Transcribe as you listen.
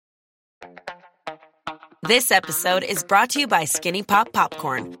This episode is brought to you by Skinny Pop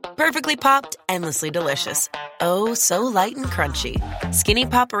Popcorn. Perfectly popped, endlessly delicious. Oh, so light and crunchy. Skinny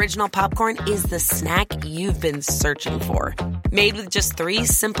Pop Original Popcorn is the snack you've been searching for. Made with just 3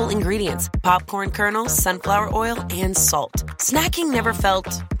 simple ingredients: popcorn kernels, sunflower oil, and salt. Snacking never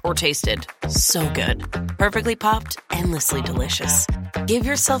felt or tasted so good. Perfectly popped, endlessly delicious. Give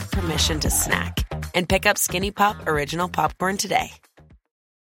yourself permission to snack and pick up Skinny Pop Original Popcorn today.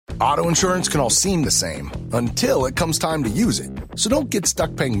 Auto insurance can all seem the same until it comes time to use it. So don't get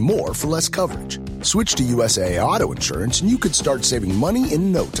stuck paying more for less coverage. Switch to USAA Auto Insurance and you could start saving money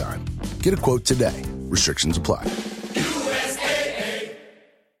in no time. Get a quote today. Restrictions apply. USAA.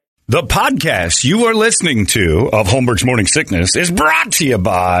 The podcast you are listening to of Holmberg's Morning Sickness is brought to you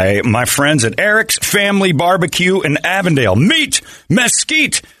by my friends at Eric's Family Barbecue in Avondale. Meet,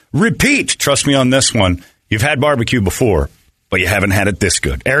 mesquite, repeat. Trust me on this one. You've had barbecue before, but you haven't had it this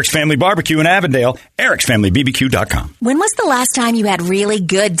good. Eric's Family Barbecue in Avondale, ericsfamilybbq.com. When was the last time you had really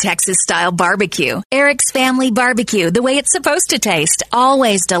good Texas-style barbecue? Eric's Family Barbecue, the way it's supposed to taste.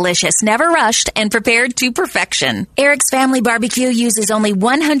 Always delicious, never rushed, and prepared to perfection. Eric's Family Barbecue uses only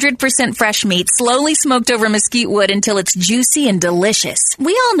 100% fresh meat, slowly smoked over mesquite wood until it's juicy and delicious.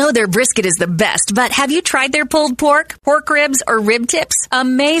 We all know their brisket is the best, but have you tried their pulled pork, pork ribs, or rib tips?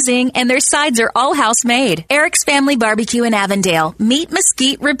 Amazing, and their sides are all house-made. Eric's Family Barbecue in Avondale. Meet,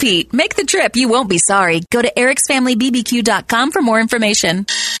 mesquite, repeat. Make the trip. You won't be sorry. Go to ericsfamilybbq.com for more information.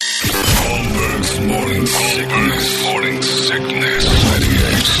 Holmberg's Morning Sickness. Morning Sickness.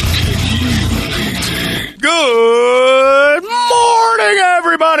 Good morning,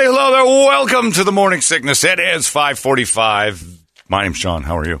 everybody. Hello there. Welcome to the Morning Sickness. It is 5:45. My name's Sean.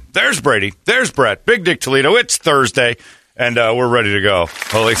 How are you? There's Brady. There's Brett. Big Dick Toledo. It's Thursday, and we're ready to go.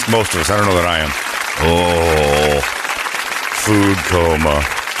 Well, at least most of us. I don't know that I am. Oh, food coma.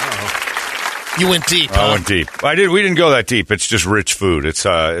 Uh-oh. You went deep. I went deep. We didn't go that deep. It's just rich food. It's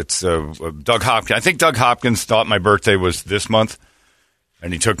Doug Hopkins. I think Doug Hopkins thought my birthday was this month,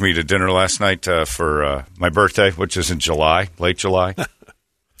 and he took me to dinner last night for my birthday, which is in July, late July.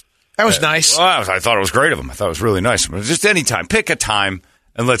 That was nice. Well, I thought it was great of him. I thought it was really nice. Just any time. Pick a time,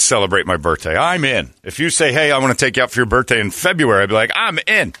 and let's celebrate my birthday. I'm in. If you say, hey, I want to take you out for your birthday in February, I'd be like, I'm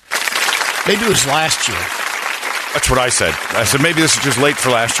in. Maybe it was last year. That's what I said. I said, maybe this is just late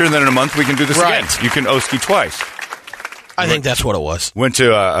for last year, and then in a month we can do this again. You can Oski twice. I think that's what it was. Went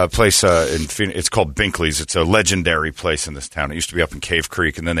to a place in Phoenix. It's called Binkley's. It's a legendary place in this town. It used to be up in Cave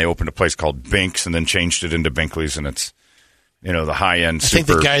Creek, and then they opened a place called Binks, and then changed it into Binkley's, and it's, you know, the high-end super. I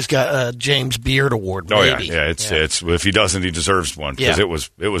think the guy's got a James Beard Award, maybe. Oh, yeah. It's if he doesn't, he deserves one, because it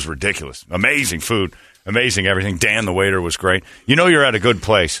was ridiculous. Amazing food. Amazing everything. Dan, the waiter, was great. You know you're at a good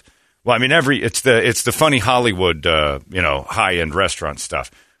place. Well, I mean, it's the funny Hollywood, high-end restaurant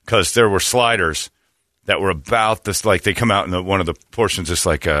stuff, because there were sliders that were about this, like they come out in one of the portions, just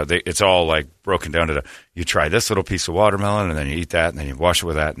like it's all like broken down to you try this little piece of watermelon, and then you eat that, and then you wash it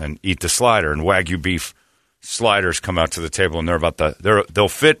with that, and then eat the slider. And Wagyu beef sliders come out to the table, and they'll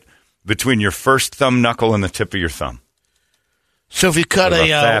fit between your first thumb knuckle and the tip of your thumb. So if you cut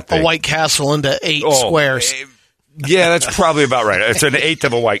a White Castle into 8 squares. Yeah, that's probably about right. It's an eighth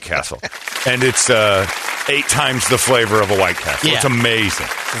of a White Castle, and it's 8 times the flavor of a White Castle. Yeah. It's amazing.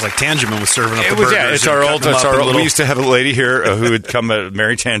 It's like Tangeman was serving up the burgers. Yeah, it's our old. We used to have a lady here who would come,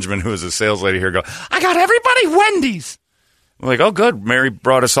 Mary Tangeman, who was a sales lady here, go, I got everybody Wendy's. I'm like, oh, good. Mary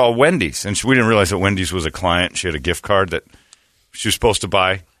brought us all Wendy's, and we didn't realize that Wendy's was a client. She had a gift card that she was supposed to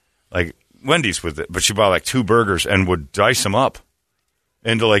buy, like Wendy's with it, but she bought like 2 burgers and would dice them up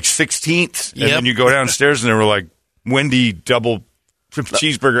into like 16ths, and then you go downstairs, and they were like Wendy double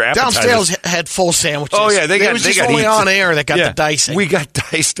cheeseburger appetizers. Downstairs had full sandwiches. Oh, yeah. They got only on air that got the dicing. We got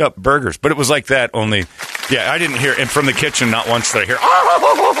diced up burgers, but it was like that only. Yeah, I didn't hear, and from the kitchen, not once did I hear,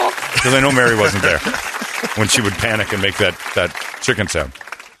 because I know Mary wasn't there when she would panic and make that chicken sound.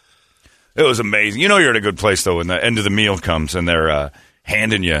 It was amazing. You know you're at a good place, though, when the end of the meal comes and they're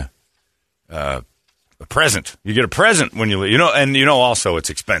handing you a present. You get a present when you leave. And also it's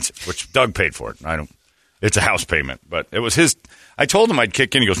expensive, which Doug paid for it. It's a house payment, but it was his. I told him I'd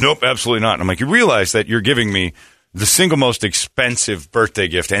kick in. He goes, nope, absolutely not. And I'm like, you realize that you're giving me the single most expensive birthday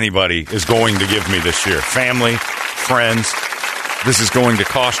gift anybody is going to give me this year. Family, friends, this is going to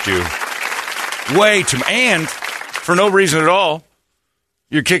cost you way too much. And for no reason at all,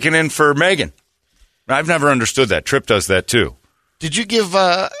 you're kicking in for Megan. I've never understood that. Tripp does that, too. Did you give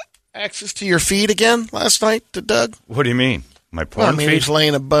access to your feed again last night to Doug? What do you mean? My porn feed? He's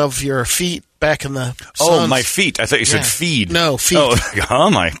laying above your feet back in the sun. Oh, my feet. I thought you said feed. No, feet. Oh,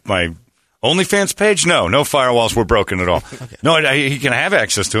 my OnlyFans page? No firewalls were broken at all. Okay. No, he can have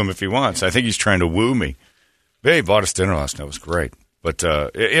access to them if he wants. I think he's trying to woo me. But he bought us dinner last night. It was great. But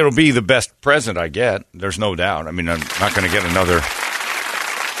it'll be the best present I get. There's no doubt. I mean, I'm not going to get another,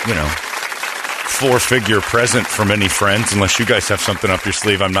 4-figure present from any friends unless you guys have something up your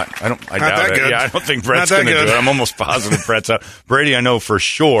sleeve. I doubt it. Yeah, I don't think Brett's going to do it. I'm almost positive Brett's out. Brady, I know for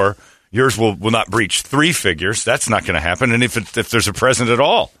sure yours will not breach 3 figures. That's not going to happen. And if there's a present at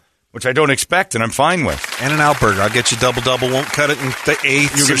all, which I don't expect, and I'm fine with. And an out burger. I'll get you double. Won't cut it in the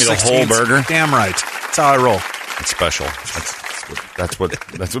 8th. You give me the whole burger? Damn right. That's how I roll. It's special. That's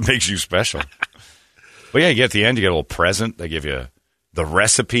what makes you special. But yeah, you get at the end, you get a little present. They give you the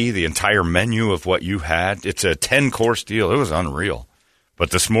recipe, the entire menu of what you had. It's a 10-course deal. It was unreal.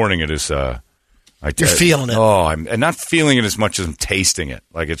 But this morning it is. You're feeling it. Oh, I'm not feeling it as much as I'm tasting it.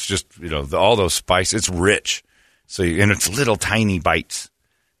 Like it's just all those spices. It's rich. And it's little tiny bites,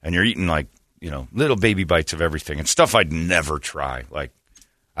 and you're eating like little baby bites of everything and stuff I'd never try. Like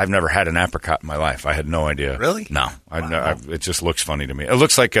I've never had an apricot in my life. I had no idea. Really? No. Wow. It just looks funny to me. It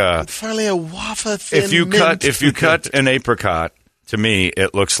looks like finally a waffle thin if you cut an apricot, to me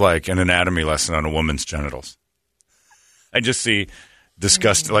it looks like an anatomy lesson on a woman's genitals. I just see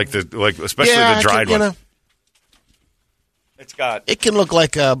disgust especially the dried one. It can look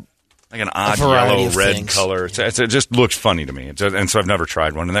like an odd yellow red color. It just looks funny to me. And so I've never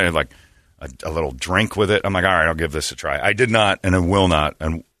tried one. And they had like a little drink with it. I'm like, all right, I'll give this a try. I did not, and I will not,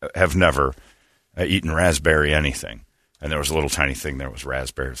 and have never eaten raspberry anything. And there was a little tiny thing there. It was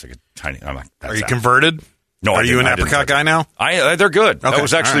raspberry. It was like a tiny. I'm like, are you converted? No, are you an apricot guy now? They're good. Okay. That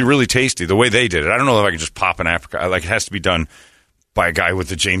was actually really tasty. The way they did it. I don't know if I could just pop an apricot. Like it has to be done by a guy with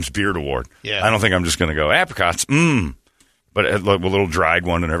the James Beard Award. Yeah. I don't think I'm just going to go apricots. But a little dried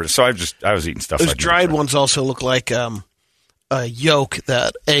one and everything. So I was eating stuff. Those dried ones also look like a yolk,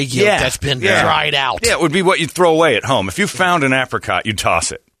 that egg yolk that's been dried out. Yeah, it would be what you'd throw away at home. If you found an apricot, you'd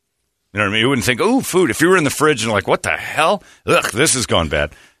toss it. You know what I mean? You wouldn't think, ooh, food. If you were in the fridge and like, what the hell? Ugh, this has gone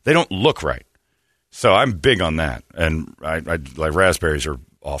bad. They don't look right. So I'm big on that. And I like raspberries are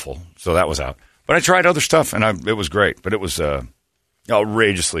awful. So that was out. But I tried other stuff, and it was great. But it was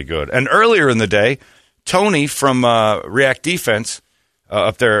outrageously good. And earlier in the day, Tony from React Defense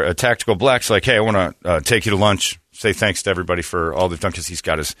up there at Tactical Black's like, hey, I want to take you to lunch, say thanks to everybody for all they've done,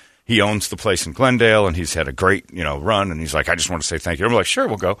 because he owns the place in Glendale, and he's had a great run, and he's like, I just want to say thank you. I'm like, sure,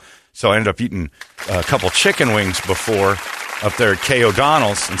 we'll go. So I ended up eating a couple chicken wings before up there at K.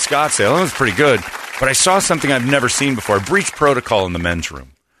 O'Donnell's in Scottsdale. It was pretty good, but I saw something I've never seen before. I breached protocol in the men's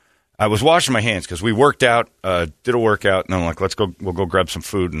room. I was washing my hands because we worked out, did a workout, and I'm like, we'll go grab some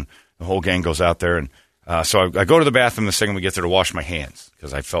food, and the whole gang goes out there, and so I go to the bathroom the second we get there to wash my hands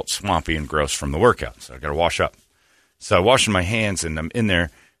because I felt swampy and gross from the workout. So I got to wash up. So I'm washing my hands, and I'm in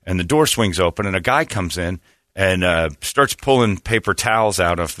there, and the door swings open, and a guy comes in and starts pulling paper towels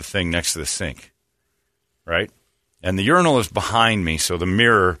out of the thing next to the sink, right? And the urinal is behind me, so the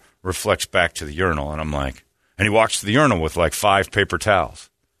mirror reflects back to the urinal, and I'm like, and he walks to the urinal with like 5 paper towels.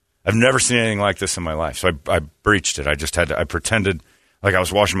 I've never seen anything like this in my life, so I breached it. I pretended like I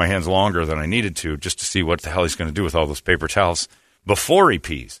was washing my hands longer than I needed to just to see what the hell he's going to do with all those paper towels before he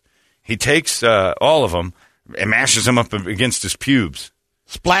pees. He takes all of them and mashes them up against his pubes.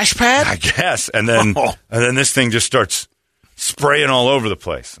 Splash pad? I guess. And then this thing just starts spraying all over the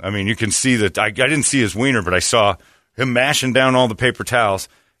place. I mean, you can see that. I didn't see his wiener, but I saw him mashing down all the paper towels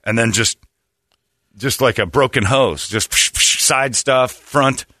and then just like a broken hose, just side stuff,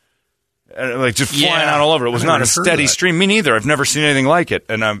 front. Like just flying out all over. It was not a steady stream. Me neither. I've never seen anything like it.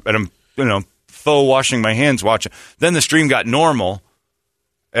 And I'm faux washing my hands watching. Then the stream got normal,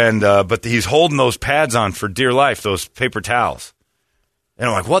 and but he's holding those pads on for dear life, those paper towels. And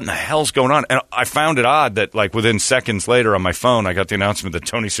I'm like, what in the hell's going on? And I found it odd that like within seconds later on my phone, I got the announcement that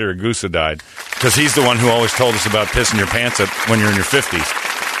Tony Siragusa died because he's the one who always told us about pissing your pants up when you're in your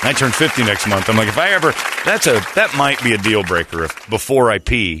 50s. And I turn 50 next month. I'm like, if I ever, that might be a deal breaker if before I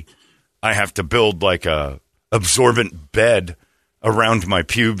pee, I have to build like a absorbent bed around my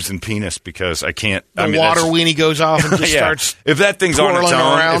pubes and penis because I can't. The water weenie goes off and just starts. If that thing's on its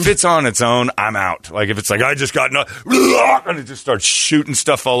own, around. If it's on its own, I'm out. Like if it's like I just got and it just starts shooting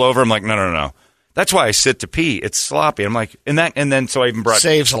stuff all over. I'm like, no. That's why I sit to pee. It's sloppy. I'm like, and then so I even brought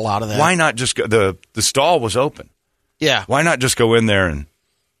saves a lot of that. Why not just go? The stall was open. Yeah. Why not just go in there and?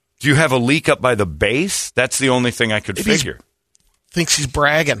 Do you have a leak up by the base? That's the only thing I could figure. Thinks he's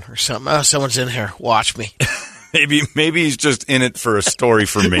bragging or something. Oh, someone's in here. Watch me. Maybe he's just in it for a story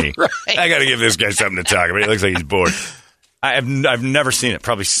for me. Right. I got to give this guy something to talk about. He looks like he's bored. I've never seen it.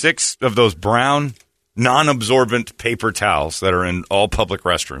 Probably 6 of those brown, non-absorbent paper towels that are in all public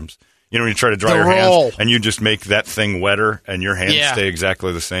restrooms. You know, when you try to dry The your roll. hands and you just make that thing wetter and your hands Yeah. stay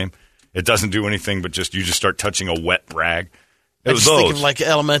exactly the same. It doesn't do anything but you just start touching a wet rag. It I was just think those. of like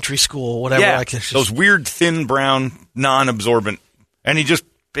elementary school, or whatever. Yeah, Like it's just, those weird, thin, brown, non-absorbent. And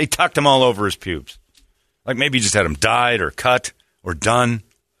he tucked them all over his pubes. Like maybe he just had them dyed or cut or done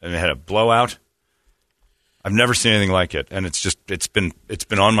and it had a blowout. I've never seen anything like it. And it's been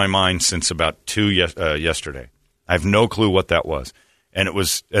on my mind since about 2 yesterday. I have no clue what that was. And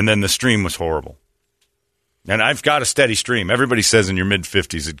then the stream was horrible. And I've got a steady stream. Everybody says in your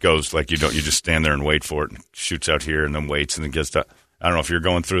mid-50s it goes like you just stand there and wait for it and shoots out here and then waits and then gets to, I don't know if you're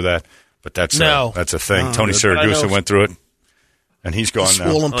going through that, but that's No. a thing. Tony but I Siragusa know- went through it, and he's gone now.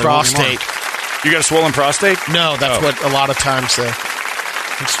 swollen prostate. You got a swollen prostate? No, that's Oh. what a lot of times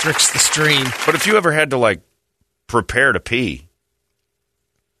constricts the stream. But if you ever had to, like, prepare to pee,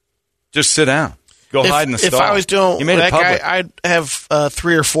 just sit down. Go hide in the stall. If I was doing you made that it public. guy, I'd have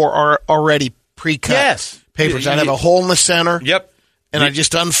 3 or 4 already pre-cut Yes. papers. You- I'd have a hole in the center. Yep. And I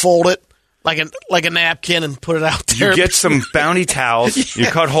just unfold it like a napkin and put it out there. You get some Bounty towels, you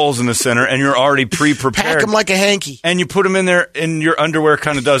cut holes in the center, and you're already pre-prepared. Pack them like a hanky. And you put them in there, and your underwear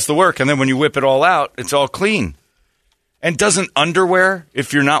kind of does the work. And then when you whip it all out, it's all clean. And doesn't underwear,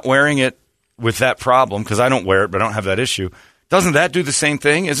 if you're not wearing it with that problem, because I don't wear it, but I don't have that issue, doesn't that do the same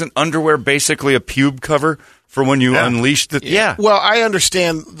thing? Isn't underwear basically a pube cover for when you unleash the... Yeah. Well, I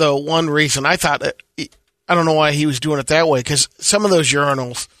understand the one reason. I thought, I don't know why he was doing it that way, because some of those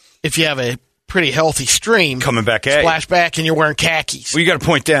urinals, if you have a pretty healthy stream, Coming back at you. splash back and you're wearing khakis. Well, you got to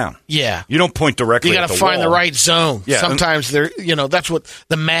point down. Yeah. You don't point directly You at got the to find wall. the right zone. Yeah. Sometimes that's what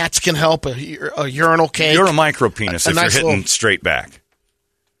the mats can help a urinal cake. You're a micro penis A if nice you're hitting little- straight back.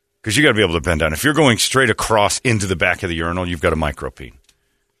 Because you got to be able to bend down. If you're going straight across into the back of the urinal, you've got a micro peen.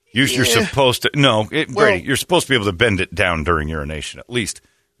 You're supposed to Brady. You're supposed to be able to bend it down during urination. At least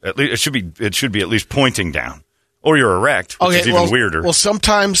it should be at least pointing down. Or you're erect, which is even weirder. Well,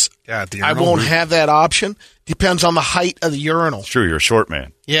 sometimes Yeah, at the I urinal won't booth. have that option. Depends on the height of the urinal. It's true. You're a short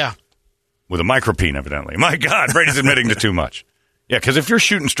man Yeah. with a micro peen, evidently. My God, Brady's admitting to too much. Yeah, because if you're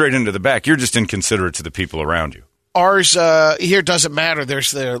shooting straight into the back, you're just inconsiderate to the people around you. Ours here doesn't matter.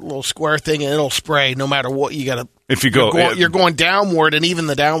 There's the little square thing, and it'll spray no matter what. You got to. If you go, You're going downward, and even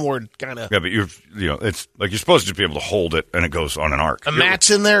the downward kind of. yeah, but it's like you're supposed to be able to hold it, and it goes on an arc. A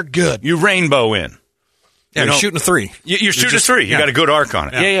mat's in there, good. You rainbow in. Yeah, you're shooting a 3. You're shooting just- a 3. You yeah. got a good arc on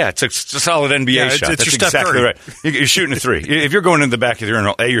it. Yeah. Yeah. It's a solid NBA Yeah, it's- shot. it's That's your Steph exactly Curry. right. You're shooting a 3. If you're going into the back of the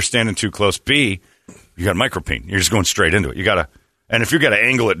urinal, A, you're standing too close. B, you got a micropene. You're just going straight into it. And if you got to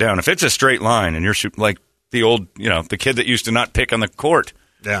angle it down, if it's a straight line and you're shooting like the old, the kid that used to not pick on the court,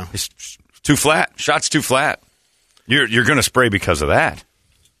 Yeah. it's too flat. Shot's too flat. You're going to spray because of that.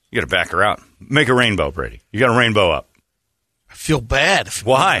 You got to back her out. Make a rainbow, Brady. You got a rainbow up. I feel bad. If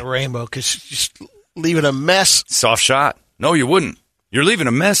Why? a rainbow? Because just leaving a mess. Soft shot. No, you wouldn't. You're leaving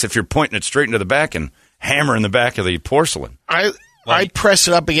a mess if you're pointing it straight into the back and hammering the back of the porcelain I'd press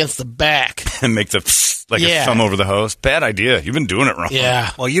it up against the back. and make the psst, like Yeah. a thumb over the hose. Bad idea. You've been doing it wrong.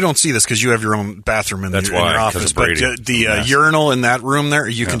 Yeah. Well, you don't see this because you have your own bathroom in, That's in why, your 'cause office. of Brady. But the Mess. urinal in that room there,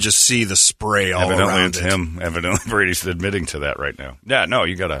 you can just see the spray all Evidently, around it's it. him. Evidently, Brady's admitting to that right now. Yeah, no,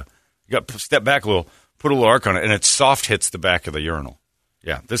 you got to step back a little, put a little arc on it, and it soft hits the back of the urinal.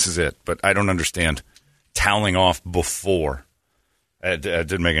 Yeah, this is it. But I don't understand toweling off before. It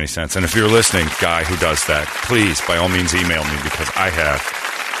didn't make any sense. And if you're listening, guy who does that, please, by all means, email me because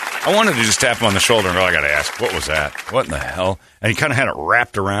I wanted to just tap him on the shoulder and go, I got to ask, what was that? What in the hell? And he kind of had it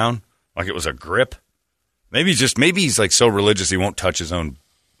wrapped around like it was a grip. Maybe he's like so religious he won't touch his own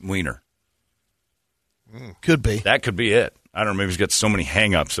wiener. Could be. That could be it. I don't know. Maybe he's got so many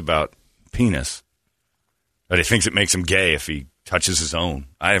hang-ups about penis that he thinks it makes him gay if he touches his own.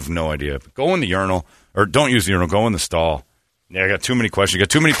 I have no idea. But go in the urinal, or don't use the urinal. Go in the stall. Yeah, I got too many questions. You got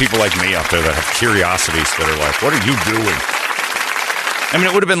too many people like me out there that have curiosities that are like, what are you doing? I mean,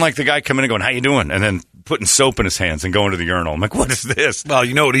 it would have been like the guy coming in and going, how you doing? And then putting soap in his hands and going to the urinal. I'm like, what is this? Well,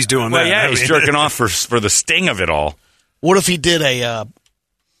 you know what he's doing Well, there. yeah, I he's mean- jerking off for the sting of it all. What if he did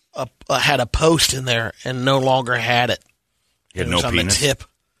had a post in there and no longer had it? He had It no was on penis. the tip,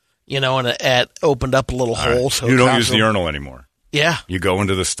 and it opened up a little All right. hole. So you it don't got use the some- urinal anymore. Yeah. You go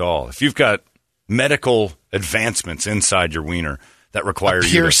into the stall. If you've got medical advancements inside your wiener that require A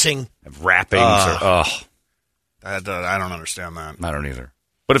piercing. you to have wrappings I don't understand that. I don't either.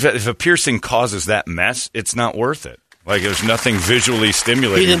 But if a piercing causes that mess, it's not worth it. Like there's nothing visually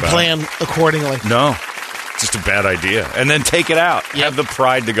stimulating He didn't about plan accordingly. it. No. It's just a bad idea. And then take it out. Yep. Have the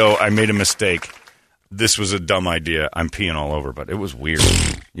pride to go, I made a mistake. This was a dumb idea. I'm peeing all over, but it was weird.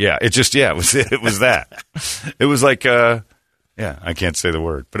 It was that. It was like Yeah, I can't say the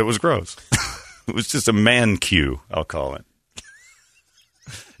word, but it was gross. It was just a man cue, I'll call it.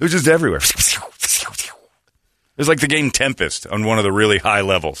 It was just everywhere. It was like the game Tempest on one of the really high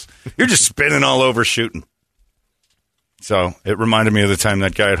levels. You're just spinning all over shooting. So it reminded me of the time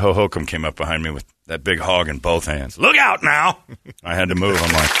that guy at Hohokam came up behind me with that big hog in both hands. Look out now! I had to move.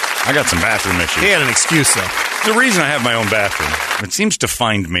 I'm like, I got some bathroom issues. He had an excuse, though. The reason I have my own bathroom, it seems to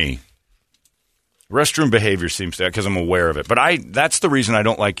find me. Restroom behavior seems to, because I'm aware of it. But that's the reason I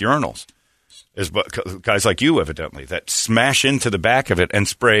don't like urinals. Is guys like you, evidently, that smash into the back of it and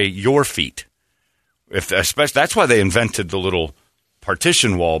spray your feet. Especially, that's why they invented the little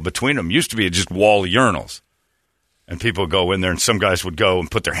partition wall between them. Used to be just wall urinals. And people go in there, and some guys would go and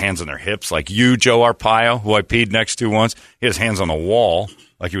put their hands on their hips, like you, Joe Arpaio, who I peed next to once. He had his hands on the wall,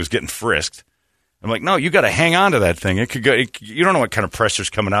 like he was getting frisked. I'm like, no, you got to hang on to that thing. It could go. You don't know what kind of pressure's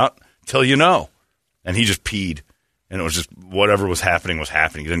coming out until you know. And he just peed, and it was just whatever was happening was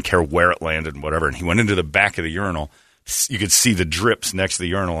happening. He didn't care where it landed and whatever. And he went into the back of the urinal. You could see the drips next to the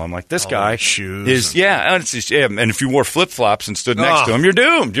urinal. I'm like, this guy shoes. is and if you wore flip flops and stood next to him, you're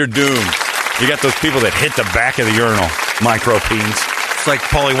doomed. You're doomed. You got those people that hit the back of the urinal, micropeens. It's like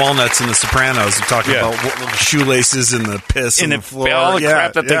Paulie Walnuts in The Sopranos talking about the shoelaces and the piss and the floor. All the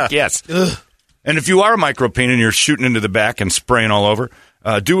crap that they yes. Ugh. And if you are a micropeen and you're shooting into the back and spraying all over,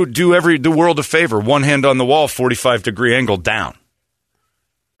 do the world a favor. One hand on the wall, 45-degree angle down.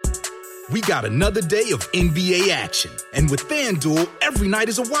 We got another day of NBA action. And with FanDuel, every night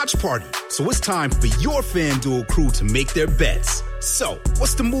is a watch party. So it's time for your FanDuel crew to make their bets. So,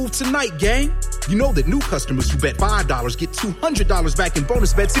 what's the move tonight, gang? You know that new customers who bet $5 get $200 back in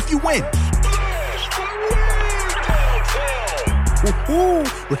bonus bets if you win.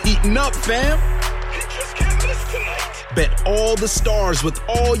 Woohoo! We're heating up, fam. Bet all the stars with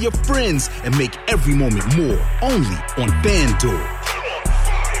all your friends and make every moment more. Only on FanDuel.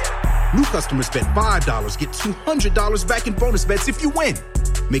 New customers bet $5, get $200 back in bonus bets if you win.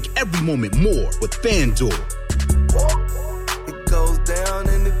 Make every moment more with FanDuel. It goes down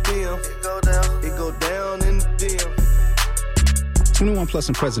in the DM. It go down in the DM. 21 plus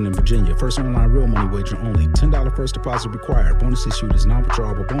and present in Virginia. First online real money wager only. $10 first deposit required. Bonus issued is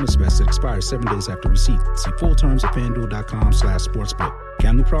non-withdrawable bonus vest that expires 7 days after receipt. See full terms at FanDuel.com/sportsbook.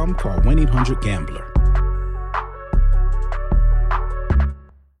 Gambling problem? Call 1-800-GAMBLER.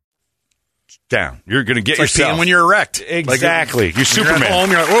 Down. You're going to get it's yourself. Like when you're erect. Exactly. Like you're Superman. At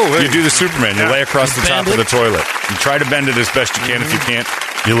home, you're like, whoa, you do the Superman. You lay across the top of the toilet. You try to bend it as best you can. If you can't,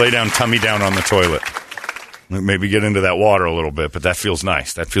 you lay down tummy down on the toilet. Maybe get into that water a little bit, but that feels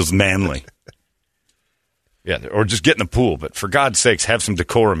nice. That feels manly. Yeah, or just get in the pool. But for God's sakes, have some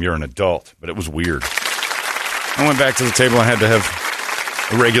decorum. You're an adult. But it was weird. I went back to the table and had to have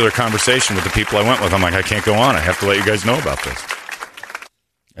a regular conversation with the people I went with. I'm like, I can't go on. I have to let you guys know about this.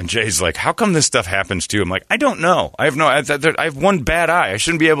 And Jay's like, how come this stuff happens to you? I'm like, I don't know. I have one bad eye. I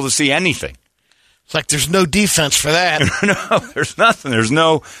shouldn't be able to see anything. It's like there's no defense for that. No, there's nothing. There's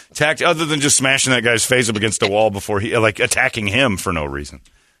no tact other than just smashing that guy's face up against the wall before he, like, attacking him for no reason.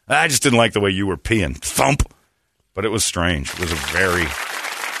 I just didn't like the way you were peeing. Thump. But it was strange. It was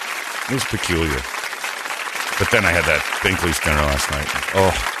peculiar. But then I had that Binkley's dinner last night.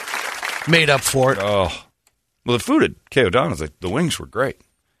 Oh. Made up for it. Oh. Well, the food at K. O'Donnell's, the wings were great.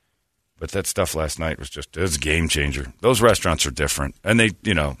 But that stuff last night was it was a game changer. Those restaurants are different. And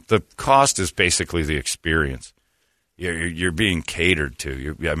the cost is basically the experience. You're being catered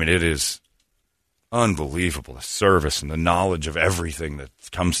to. It is unbelievable, the service and the knowledge of everything that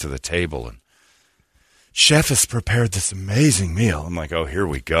comes to the table. And chef has prepared this amazing meal. I'm like, oh, here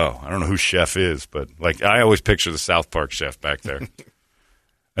we go. I don't know who chef is, but like I always picture the South Park chef back there.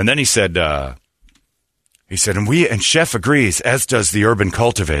 And then he said, and chef agrees, as does the urban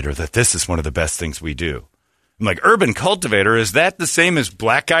cultivator, that this is one of the best things we do. I'm like, urban cultivator, is that the same as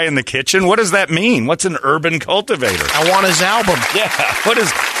black guy in the kitchen? What does that mean? What's an urban cultivator? I want his album. Yeah,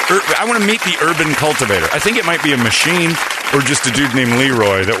 I want to meet the urban cultivator. I think it might be a machine or just a dude named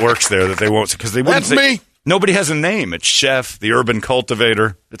Leroy that works there that they won't, because they wouldn't. That's me. Nobody has a name. It's chef, the urban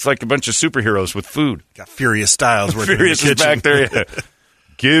cultivator. It's like a bunch of superheroes with food. Got Furious Styles working Furious in the kitchen. is back there, yeah.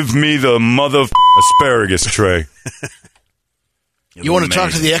 Give me the mother asparagus tray. You want to talk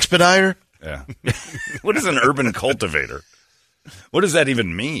to the expediter? Yeah. What is an urban cultivator? What does that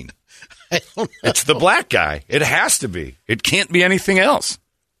even mean? I don't know. It's the black guy. It has to be. It can't be anything else.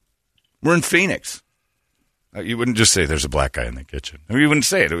 We're in Phoenix. You wouldn't just say there's a black guy in the kitchen. You wouldn't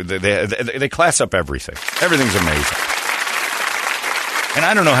say it. They class up everything. Everything's amazing. And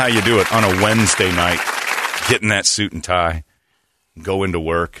I don't know how you do it on a Wednesday night, get in that suit and tie, go into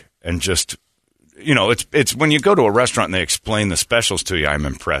work, and just it's when you go to a restaurant and they explain the specials to you, I'm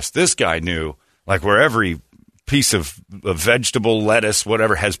impressed. This guy knew, like, where every piece of vegetable, lettuce,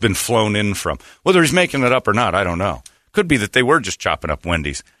 whatever, has been flown in from. Whether he's making it up or not, I don't know. Could be that they were just chopping up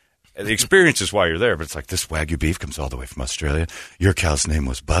Wendy's. The experience is why you're there, but it's like, this Wagyu beef comes all the way from Australia. Your cow's name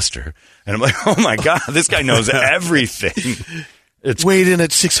was Buster. And I'm like, oh, my God, this guy knows everything. It's weighed in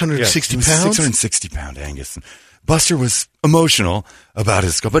at 660 pounds? 660-pound Angus. Buster was emotional about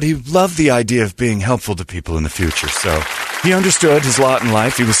his skull, but he loved the idea of being helpful to people in the future. So he understood his lot in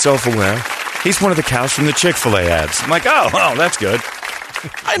life. He was self-aware. He's one of the cows from the Chick-fil-A ads. I'm like, oh, that's good.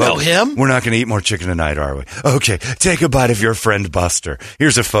 I know him. We're not going to eat more chicken tonight, are we? Okay, take a bite of your friend Buster.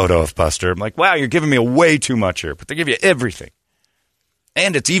 Here's a photo of Buster. I'm like, wow, you're giving me way too much here. But they give you everything.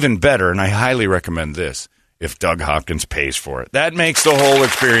 And it's even better, and I highly recommend this, if Doug Hopkins pays for it. That makes the whole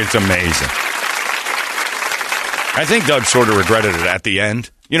experience amazing. I think Doug sort of regretted it at the end.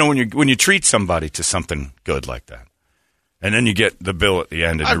 When you treat somebody to something good like that, and then you get the bill at the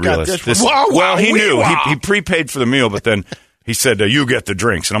end, and you realize this. He knew he prepaid for the meal, but then he said, "You get the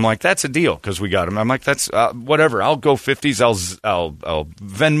drinks," and I'm like, "That's a deal," because we got him. I'm like, "That's whatever. I'll go 50s. I'll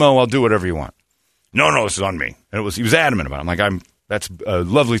Venmo. I'll do whatever you want." No, this is on me. And he was adamant about it. I'm like, that's a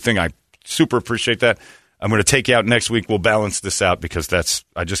lovely thing. I super appreciate that. I'm going to take you out next week. We'll balance this out because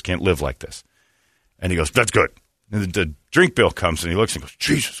I just can't live like this. And he goes, "That's good." And the drink bill comes, and he looks and goes,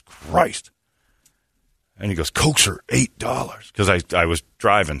 "Jesus Christ." And he goes, "Cokes are $8." Because I was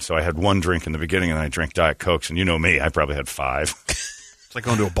driving, so I had one drink in the beginning, and I drank Diet Cokes. And you know me, I probably had 5. It's like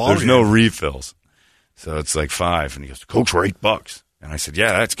going to a ball There's game. no refills. So it's like 5. And he goes, "Cokes were $8." And I said,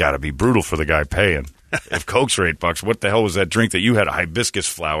 "Yeah, that's got to be brutal for the guy paying. If Cokes are $8, what the hell was that drink that you had a hibiscus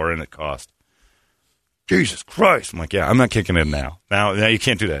flower in it cost?" Jesus Christ. I'm like, yeah, I'm not kicking in now. Now you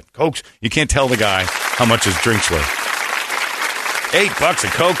can't do that. Cokes, you can't tell the guy how much his drinks were. $8 a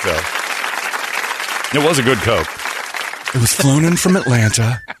Coke, though. It was a good Coke. It was flown in from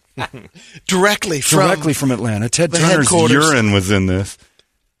Atlanta. Directly from Atlanta. Ted Turner's urine was in this.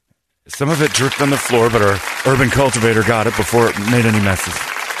 Some of it dripped on the floor, but our urban cultivator got it before it made any messes.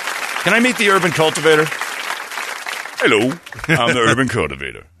 Can I meet the urban cultivator? Hello, I'm the urban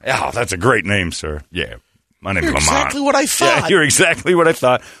cultivator. Oh, that's a great name, sir. Yeah, my name's Lamont. Exactly what I thought. Yeah, you're exactly what I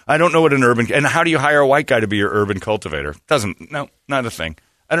thought. I don't know what an urban... And how do you hire a white guy to be your urban cultivator? No, not a thing.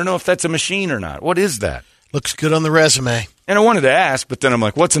 I don't know if that's a machine or not. What is that? Looks good on the resume. And I wanted to ask, but then I'm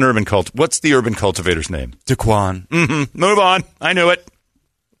like, what's the urban cultivator's name? Daquan. Mm-hmm. Move on. I knew it.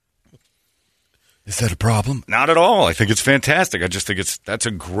 Is that a problem? Not at all. I think it's fantastic. I just think that's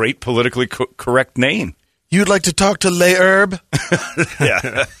a great politically correct name. You'd like to talk to Les Herb?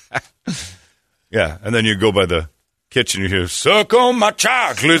 Yeah. Yeah, and then you go by the kitchen, you hear, "Suck on my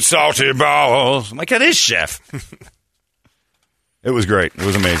chocolate salty balls." I'm like, that is Chef. It was great. It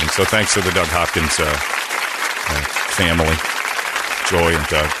was amazing. So thanks to the Doug Hopkins family, Joy and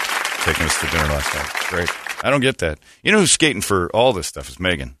Doug, taking us to dinner last night. Great. I don't get that. You know who's skating for all this stuff is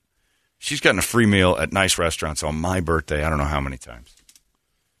Megan. She's gotten a free meal at nice restaurants on my birthday I don't know how many times.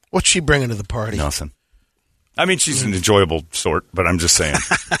 What's she bringing to the party? Nothing. I mean, she's an enjoyable sort, but I'm just saying.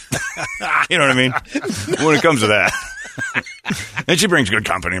 You know what I mean? When it comes to that. And she brings good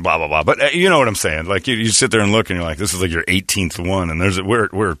company, blah, blah, blah. But you know what I'm saying. Like, you sit there and look, and you're like, this is like your 18th one. And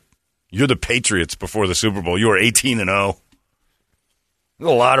you're the Patriots before the Super Bowl. You were 18-0. There's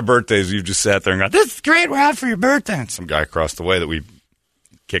a lot of birthdays you've just sat there and gone, "This is great. We're out for your birthday." And some guy across the way that we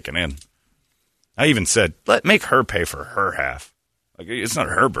kicking in. I even said, make her pay for her half. Like, it's not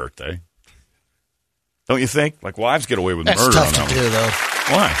her birthday. Don't you think? Like, wives get away with murder on that one. That's tough to do, though.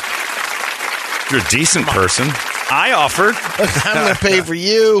 Why? If you're a decent person. I offered. I'm going to pay for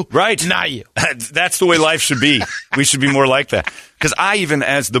you. Right. Not you. That's the way life should be. We should be more like that. Because I even,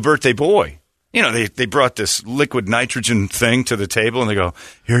 as the birthday boy, they brought this liquid nitrogen thing to the table, and they go,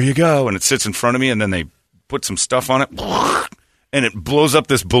 "Here you go." And it sits in front of me, and then they put some stuff on it, and it blows up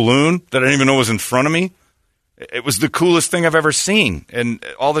this balloon that I didn't even know was in front of me. It was the coolest thing I've ever seen. And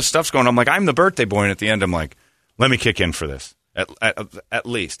all this stuff's going on. I'm like, I'm the birthday boy. And at the end, I'm like, let me kick in for this, at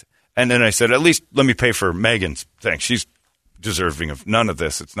least. And then I said, at least let me pay for Megan's thing. She's deserving of none of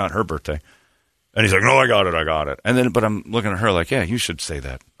this. It's not her birthday. And he's like, "No, I got it. And then, but I'm looking at her like, yeah, you should say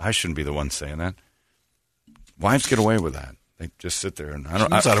that. I shouldn't be the one saying that. Wives get away with that. They just sit there. And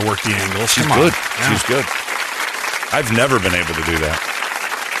She's how to work the angle. She's good. Yeah. She's good. I've never been able to do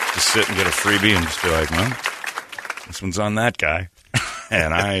that. Just sit and get a freebie and just be like, well, this one's on that guy.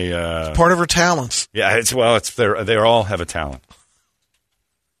 And it's part of her talents. Yeah, they all have a talent.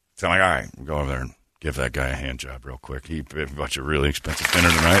 So I'm like, all right, we'll go over there and give that guy a hand job real quick. He bought you a really expensive dinner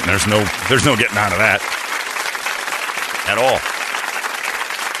tonight, and there's no getting out of that at all.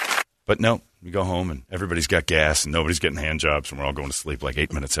 But no, We go home, and everybody's got gas, and nobody's getting hand jobs, and we're all going to sleep like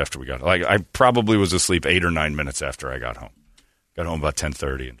 8 minutes after we got home. Like, I probably was asleep 8 or 9 minutes after I got home. Got home about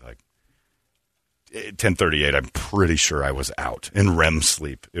 10:30, and like 10:38, I'm pretty sure I was out in REM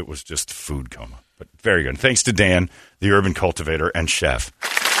sleep. It was just food coma. But very good. Thanks to Dan, the urban cultivator and chef,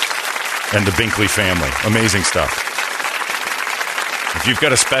 and the Binkley family. Amazing stuff. If you've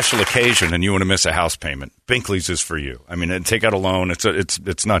got a special occasion and you want to miss a house payment, Binkley's is for you. I mean, take out a loan.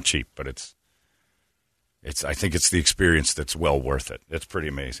 It's not cheap, but it's. I think it's the experience that's well worth it. It's pretty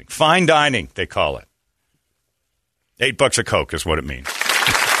amazing. Fine dining, they call it. $8 a Coke is what it means.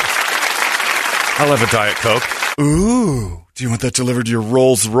 I'll have a Diet Coke. Ooh, do you want that delivered to your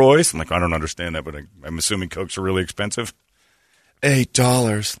Rolls Royce? I'm like, I don't understand that, but I'm assuming Cokes are really expensive.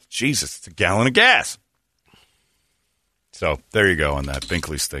 $8. Jesus, it's a gallon of gas. So there you go on that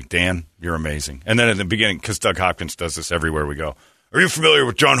Binkley's thing. Dan, you're amazing. And then at the beginning, because Doug Hopkins does this everywhere we go, are you familiar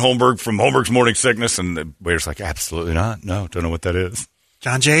with John Holmberg from Holmberg's Morning Sickness? And the waiter's like, absolutely not. No, don't know what that is.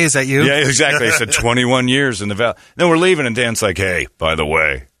 John Jay, is that you? Yeah, exactly. I said 21 years in the valley. Then we're leaving, and Dan's like, hey, by the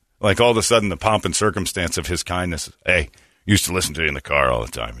way, like all of a sudden the pomp and circumstance of his kindness. Hey, used to listen to you in the car all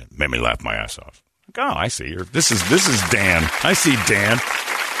the time. It made me laugh my ass off. Like, oh, I see. This is Dan. I see Dan.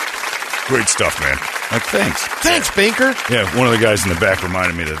 Great stuff, man. Like, thanks. Thanks, Binker. Yeah, one of the guys in the back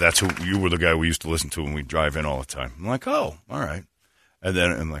reminded me that that's who you were the guy we used to listen to when we drive in all the time. I'm like, oh, all right. And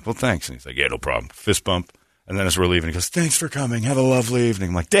then I'm like, well, thanks. And he's like, yeah, no problem. Fist bump. And then as we're leaving, he goes, thanks for coming. Have a lovely evening.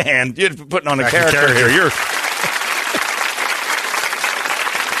 I'm like, Dan, you're putting on a character here.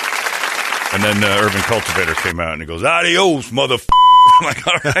 And then Urban Cultivator came out and he goes, adios, motherfucker. I'm like,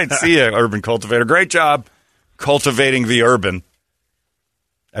 all right, see ya, Urban Cultivator. Great job cultivating the urban.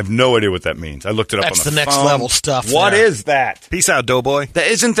 I have no idea what that means. I looked it up on the phone. That's the next level stuff. What is that? Peace out, doughboy.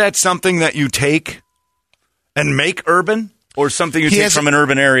 Isn't that something that you take and make urban? Or something you take from an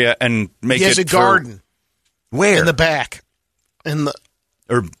urban area and make it... He has a garden. Where? In the back. In the...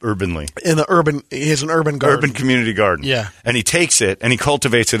 Urbanly. In the urban... He has an urban garden. Urban community garden. Yeah. And he takes it and he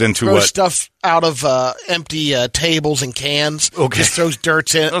cultivates it into throws stuff out of empty tables and cans. Okay. Just throws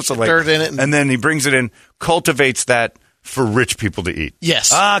dirt in it. And then he brings it in, cultivates that for rich people to eat.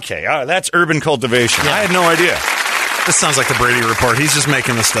 Yes. Okay. That's urban cultivation. Yeah. I had no idea. This sounds like the Brady Report. He's just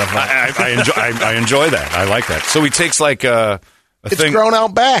making this stuff up. I enjoy that. I like that. So he takes like a it's thing, grown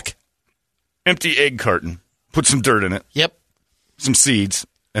out back. empty egg carton, put some dirt in it. Yep. Some seeds,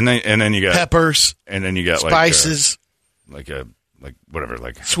 and then you got peppers, and then you got spices, like whatever,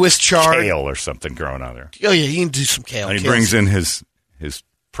 like Swiss chard, kale or something growing out there. Oh yeah, you can do some kale. And he brings in his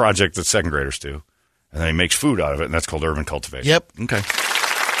project that second graders do, and then he makes food out of it, and that's called urban cultivation. Yep. Okay.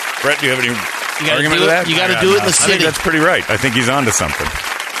 Brett, do you have any? You got to do it in the city. I think that's pretty right. I think he's onto something.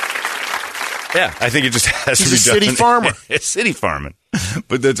 Yeah, I think it just has to be done. He's a city farmer. It's city farming,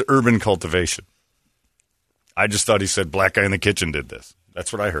 but that's urban cultivation. I just thought he said black guy in the kitchen did this.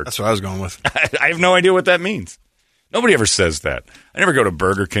 That's what I heard. That's what I was going with. I have no idea what that means. Nobody ever says that. I never go to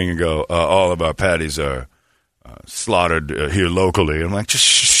Burger King and go, all of our patties are slaughtered here locally. I'm like, just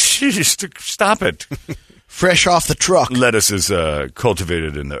stop it. Fresh off the truck. Lettuce is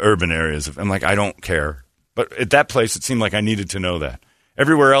cultivated in the urban areas. I'm like, I don't care. But at that place, it seemed like I needed to know that.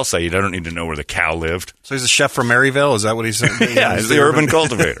 Everywhere else I eat, I don't need to know where the cow lived. So he's a chef from Maryville? Is that what he's saying? Yeah, he's the urban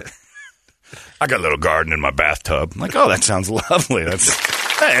cultivator. I got a little garden in my bathtub. I'm like, oh, that sounds lovely.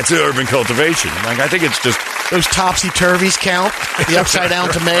 It's urban cultivation. I'm like, I think it's just... Those topsy-turvies count? The upside-down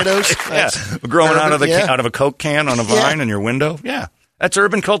tomatoes? Yeah, growing out of a Coke can on a vine in your window? Yeah, that's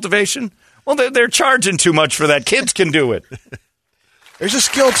urban cultivation? Well, they're charging too much for that. Kids can do it. There's a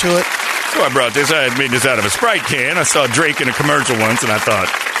skill to it. So I brought this. I made this out of a Sprite can. I saw Drake in a commercial once, and I thought,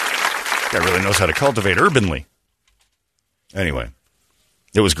 guy really knows how to cultivate urbanly. Anyway,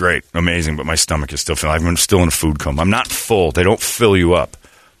 it was great, amazing, but my stomach is still feeling. I'm still in a food coma. I'm not full. They don't fill you up,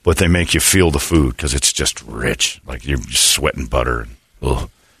 but they make you feel the food because it's just rich. Like you're just sweating butter. Ugh.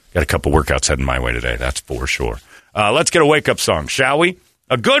 Got a couple workouts heading my way today. That's for sure. Let's get a wake-up song, shall we?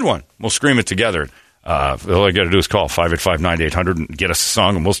 A good one. We'll scream it together. All you got to do is call 585-9800 and get us a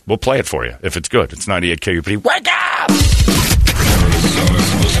song, and we'll play it for you if it's good. It's 98 KUPD. Wake up!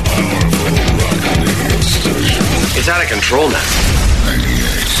 It's out of control now.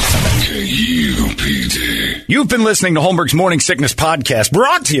 98 KUPD. You've been listening to Holmberg's Morning Sickness Podcast,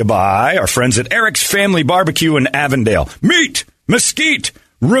 brought to you by our friends at Eric's Family Barbecue in Avondale. Meet, mesquite,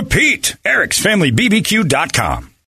 repeat. Eric'sFamilyBBQ.com.